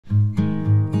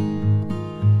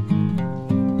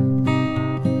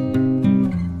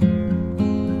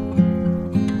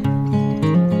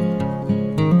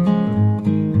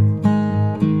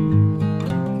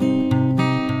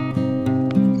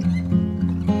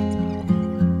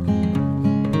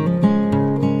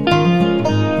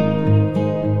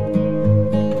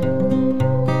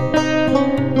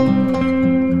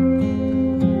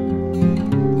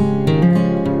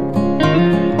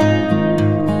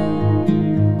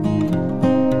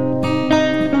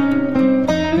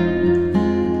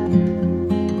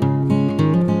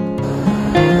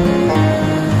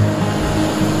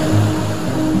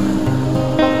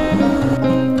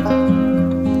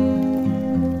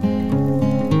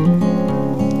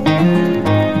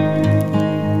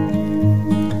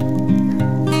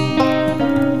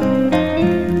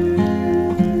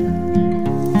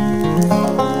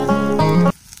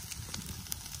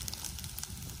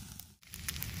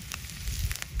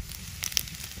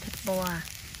bò.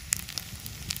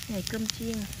 Này cơm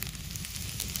chiên.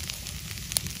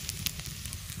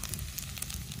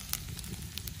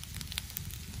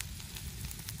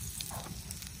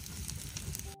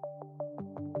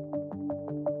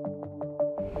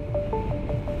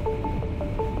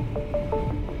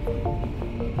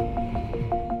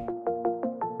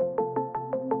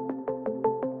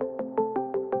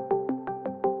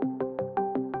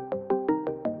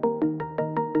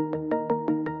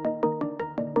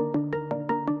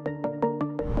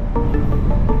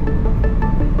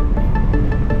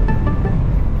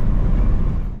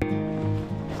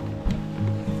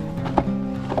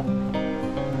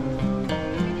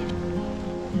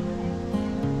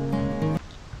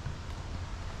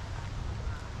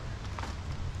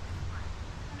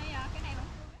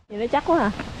 Vậy nó chắc quá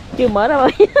à. Chưa mở ra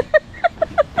bơi.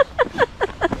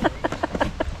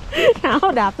 Hảo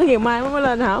đạp tới ngày mai mới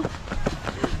lên Hảo.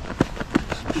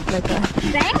 Được rồi.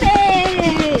 Ráng đi.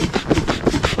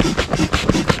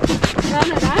 Lên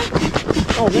rồi đó.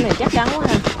 Ồ cái này chắc chắn quá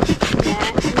ha.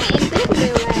 Dạ, mà em tiếc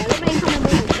điều là lúc đây không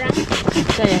mua một rắn.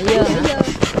 Sao vậy dơ hả?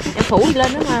 Em phủ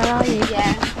lên đó mà rồi gì?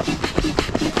 Dạ.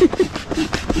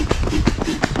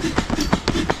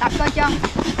 Tập coi cho.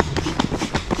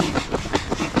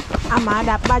 À mà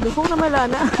đạp 30 phút nó mới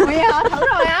lên á. Ủa vậy hả? Thử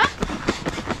rồi á.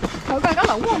 Thử coi có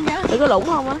lủng không nha. Thử có lủng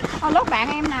không á? Lúc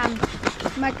bạn em nằm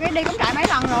mà cái đi cắm trại mấy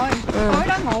lần rồi. Tối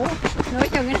đó ngủ nửa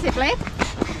chừng nó xịt lép.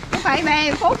 Nó phải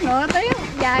 30 phút nửa tiếng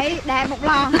dậy đạp một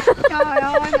lần. Trời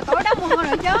ơi mà tối đó mua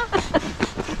nữa chứ.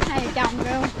 Hai chồng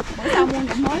kêu bữa sau mua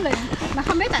nhịn mối liền. Mà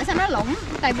không biết tại sao nó lủng.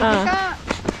 Tại vì chỉ có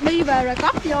đi về rồi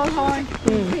cóp vô thôi.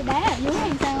 Thì đá ở dưới hay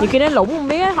sao? Nhiều khi nó lủng không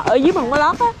biết á, ở dưới mà không có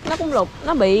lót á, nó cũng lục,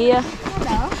 nó bị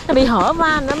hở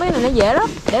van, nó mấy này nó dễ lắm,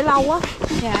 để lâu á.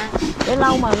 Dạ. Để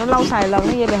lâu mà nó lâu xài lần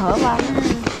nó vậy bị hở van.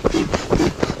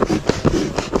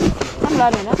 Nó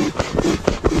lên rồi đó.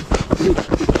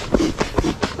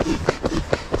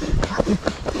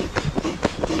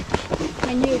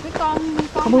 Mà nhiều cái con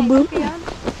bướm bướm kia.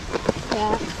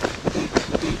 Dạ.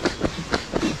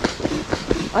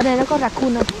 Ở đây nó có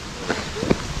raccoon không?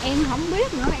 Em không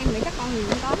biết nữa, em nghĩ chắc con gì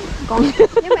cũng có. Con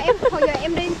Nhưng mà em hồi giờ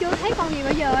em đi chưa thấy con gì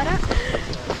bao giờ đó.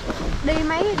 Đi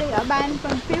ở ban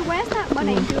phần phía west á, bữa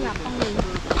nay em chưa gặp con gì.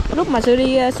 lúc mà sư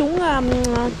đi xuống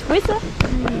Twist á,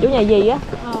 chỗ nhà dì á,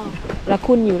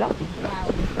 raccoon nhiều lắm.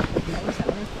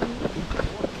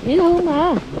 Dễ thương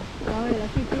mà. Rồi là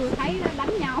khi chưa thấy nó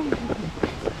đánh nhau.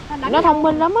 Nó thông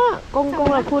minh lắm á, con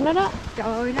raccoon đó đó.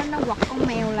 Trời ơi, nó quật con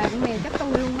mèo là con mèo chắc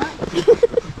tôi luôn á.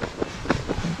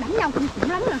 Đánh nhau cũng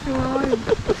khủng lắm là sư ơi.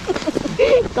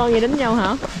 Con gì đánh nhau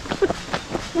hả?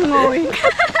 Ngồi.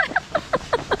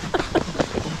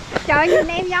 Trời nhìn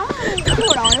em giống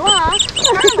bộ đội quá hả?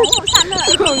 Nó mũ màu xanh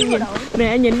đó.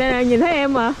 Nè nhìn đây, nhìn thấy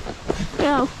em mà. Thấy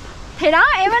không? Thì đó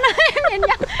em mới nói em nhìn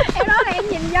giống. Em nói là em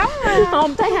nhìn giống mà.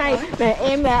 Không thấy hay. Nè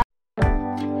em nè.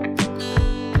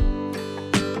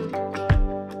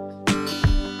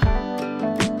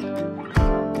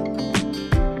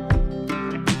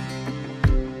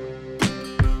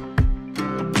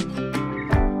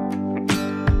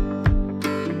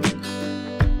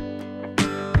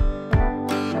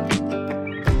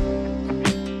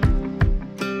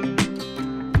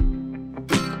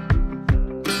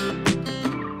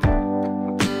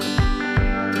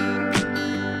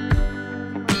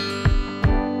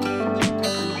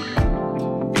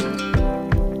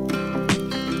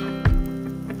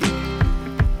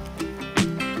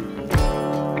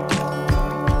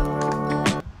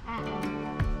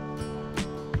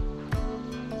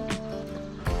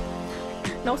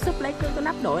 Nấu súp lấy cái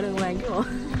nắp đội đàng hoàng chứ bộ.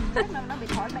 Nó bị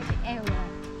thổi bay cái eo rồi.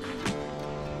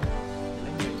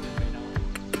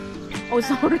 Oh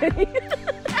sorry.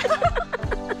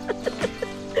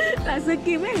 Là sư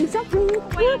kia mấy thằng sốc luôn.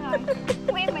 Quen rồi.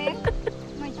 Quen miệng.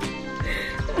 Mày cho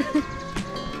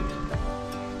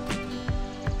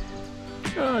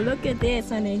Oh look at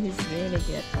this honey, it's really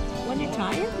good. Want to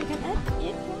try it? You can eat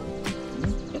it.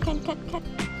 You can cut. You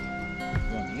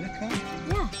want me to cut?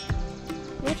 Yeah.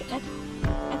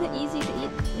 I think easy to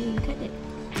eat when you cut it.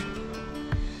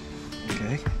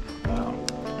 Okay.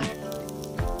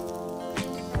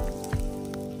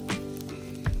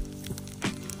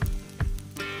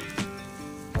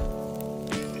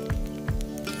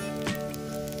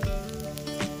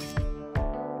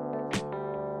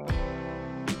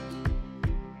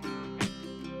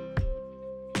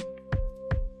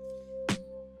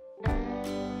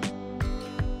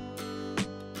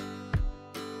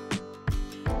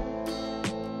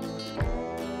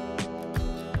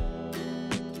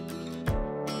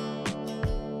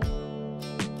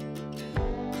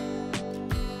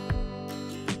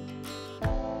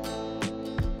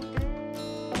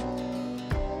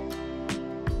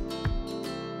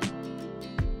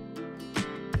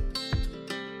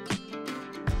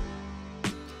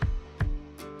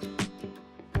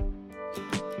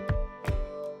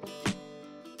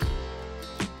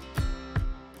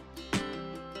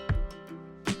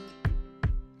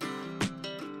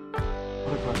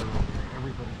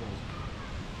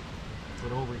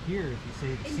 here, if you say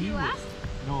the In C US? word,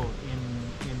 no,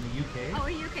 in the UK. Oh,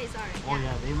 in UK, sorry. Oh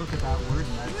yeah, they look at that word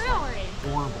and that's Really? like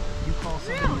horrible. If you call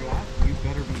somebody Really? that, you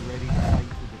better be ready to fight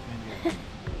to defend yourself.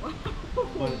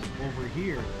 But over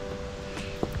here,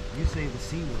 you say the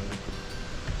C word,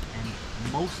 and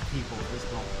most people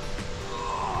just go,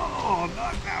 oh,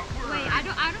 not that word. Wait, I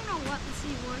don't know what the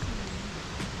C word means.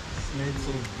 It's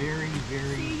a very,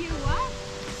 very See you what?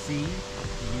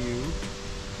 C-U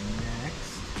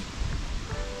next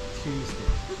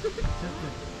Tuesday.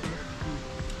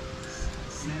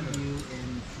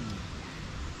 C-U-N-T.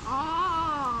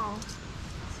 Oh.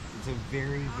 It's a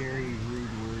very, very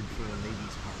rude word for a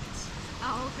lady's parts.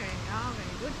 Oh, okay. Okay.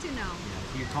 Good to know. Yeah,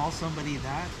 if you call somebody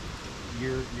that,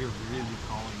 you're really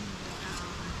calling them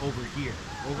that. Over here.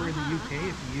 Over in the UK,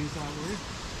 if you use that word,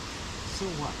 so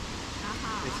what?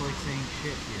 It's like saying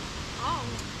shit here. Oh.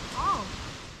 Oh.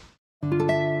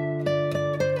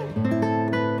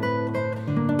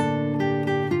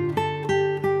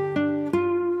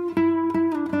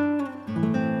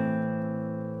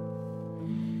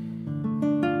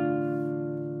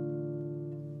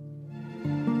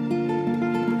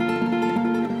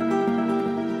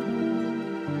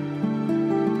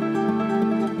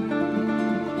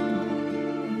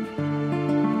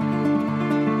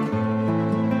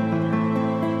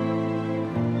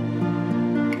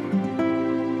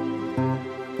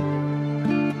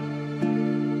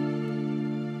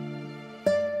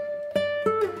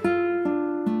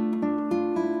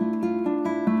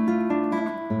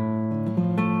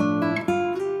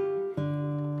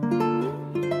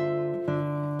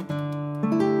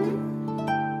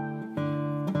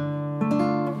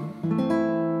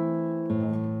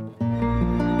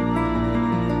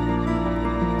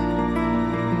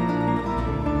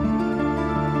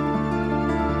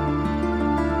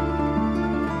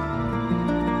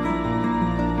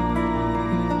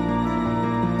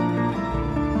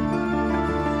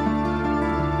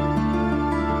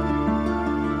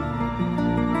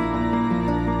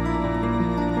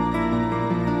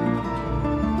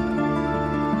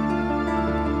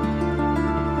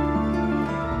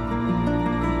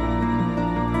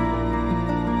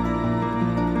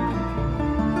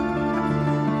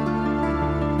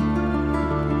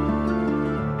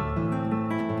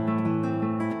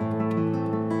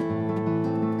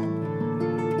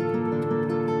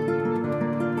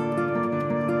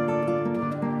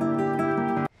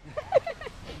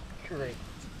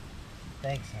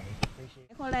 Thanks, honey. Appreciate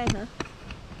it. Khoai lang hả?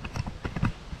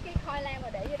 Cái khoai lang mà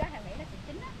để vô đó Hà nghĩ nó sẽ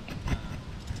chín á.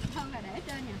 Hơn là để ở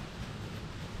trên nha.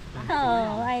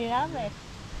 Oh, I love it.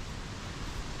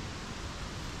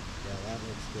 Yeah, that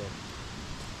looks good.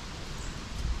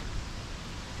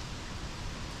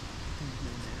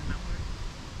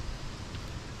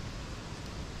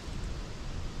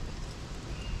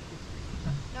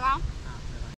 Được không?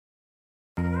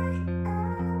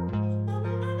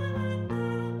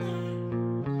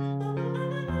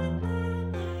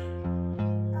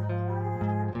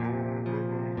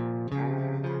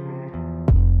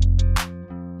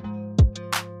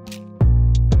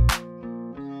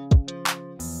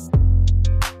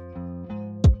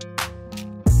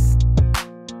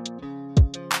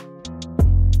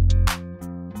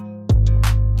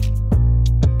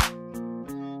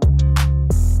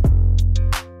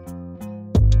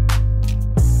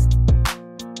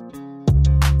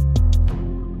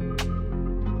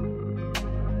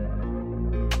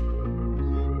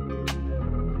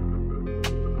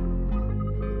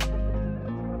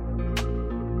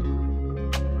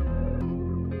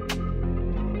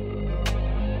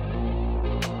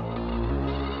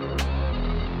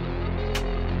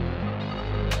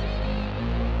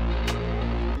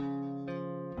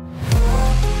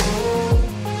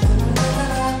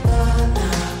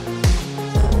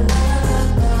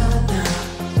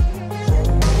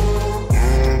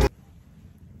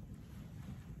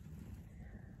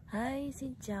 Hi,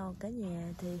 xin chào cả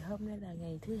nhà. Thì hôm nay là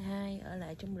ngày thứ hai ở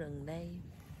lại trong rừng đây.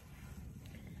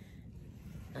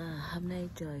 Hôm nay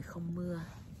trời không mưa.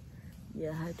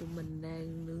 Giờ hai tụi mình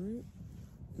đang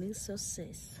nướng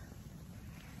sausage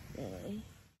để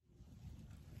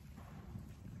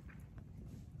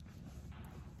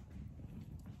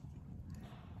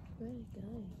where are you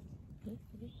going?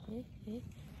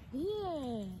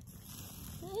 Yeah.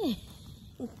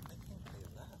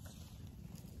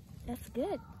 That's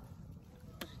good.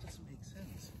 But it doesn't make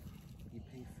sense. You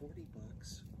pay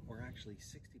 $40 or actually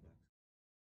 $60.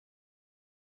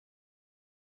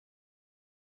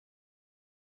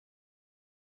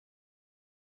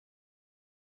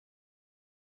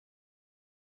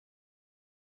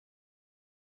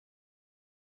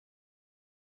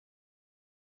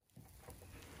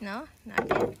 No, not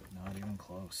yet. Not even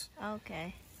close.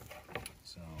 Okay.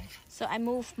 So. So I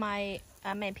move my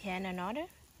my piano another.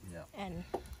 Yeah. And.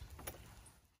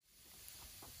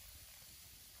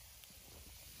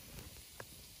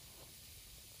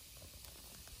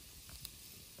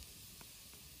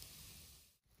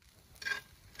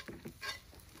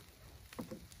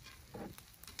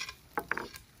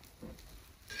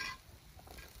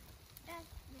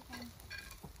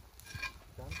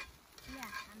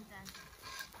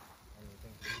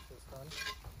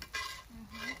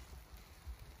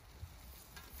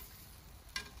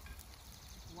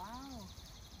 Wow.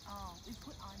 Oh, we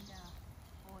put on the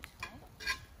board, right?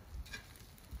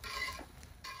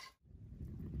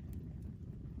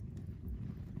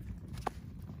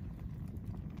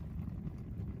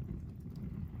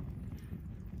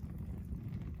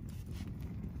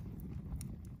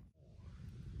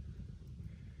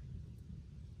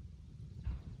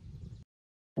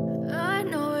 I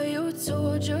know you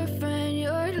told your friend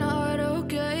you're not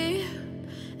okay,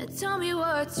 and tell me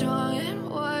what's wrong and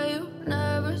why you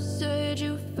never said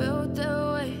you felt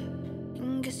that way.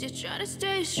 And guess you're trying to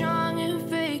stay strong and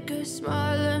fake a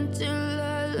smile until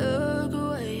I look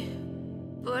away.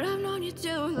 But I've known you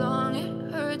too long,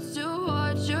 it hurts to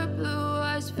watch your blue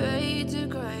eyes fade to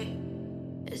gray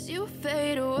as you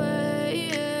fade away,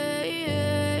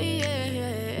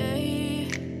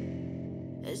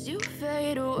 as you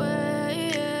fade away.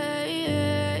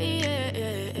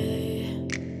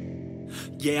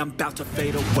 Yeah, I'm about to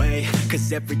fade away,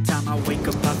 cause every time I wake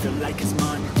up I feel like it's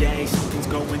Monday. Something's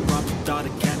going wrong with all the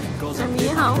chemicals up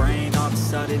in my brain. All of a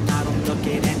sudden I don't look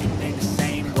at anything the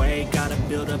same way. Gotta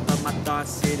build up of my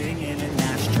thoughts sitting in an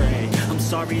ashtray. I'm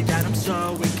sorry that I'm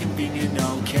so inconvenient,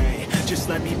 okay. Just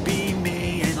let me be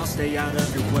me and I'll stay out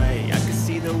of your way. I can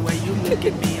see the way you look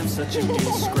at me, I'm such a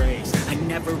disgrace. I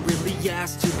never really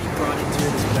asked to be brought into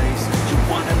this place. You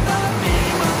wanna love me,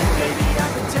 well then baby I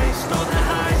can taste all the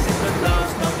highs and the lows.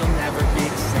 No, you'll never be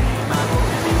the same. I don't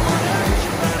really wanna hurt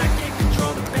you, but I can't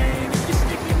control the pain. If you're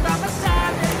sticking by my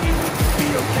side, maybe we can be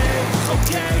okay.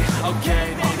 Okay, okay,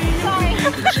 maybe you can be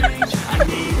the change I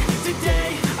need today.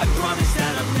 I promise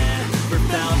that I've never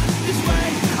felt this way.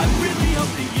 I really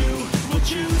hope that you will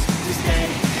choose to stay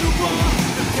through all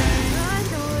the pain. I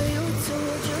know you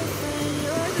told your friend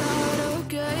you're not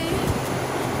okay.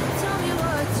 Tell me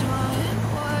what's wrong and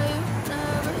why you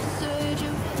never said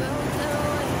you felt that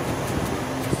way.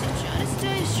 Guess you're trying to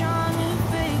stay strong and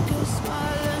fake a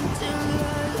smile until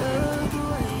I look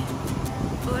away.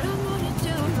 But I've known you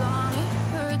too long, it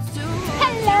hurts to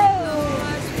watch your blue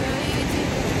eyes fade to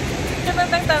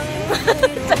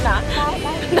Chắc đã.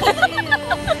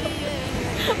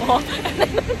 Ủa?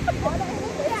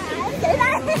 Chị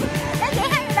đây. Đó chị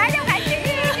hai người đó giống phải chị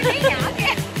bé nhỏ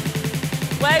kìa.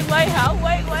 Quay hả?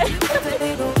 Quay.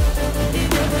 Đây thôi.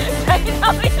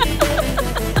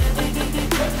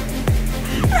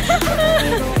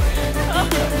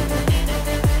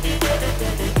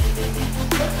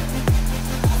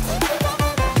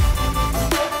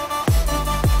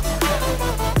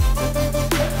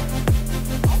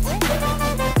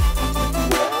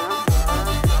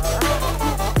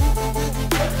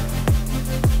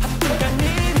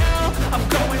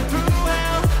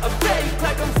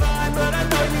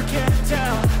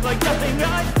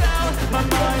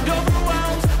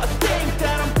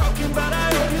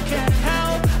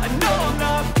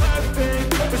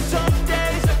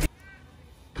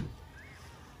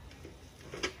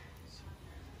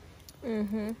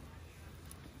 here.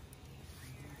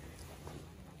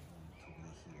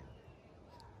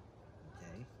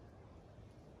 Okay.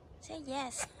 Say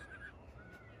yes.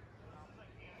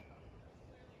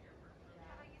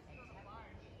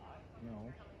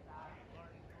 No.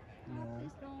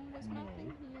 Please don't. There's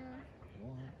nothing here.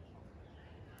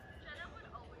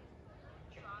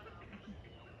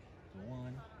 Go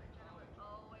on.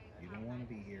 You don't want to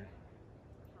be here.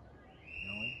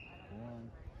 No. Go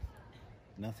on.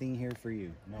 Nothing here for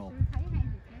you. No.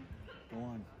 Go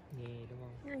on.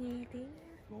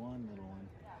 Go on, little one.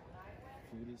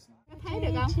 Food is not. Thấy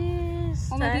được không?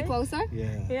 Oh, maybe closer.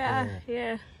 Yeah.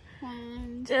 Yeah.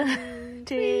 One,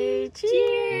 Two,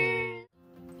 cheers.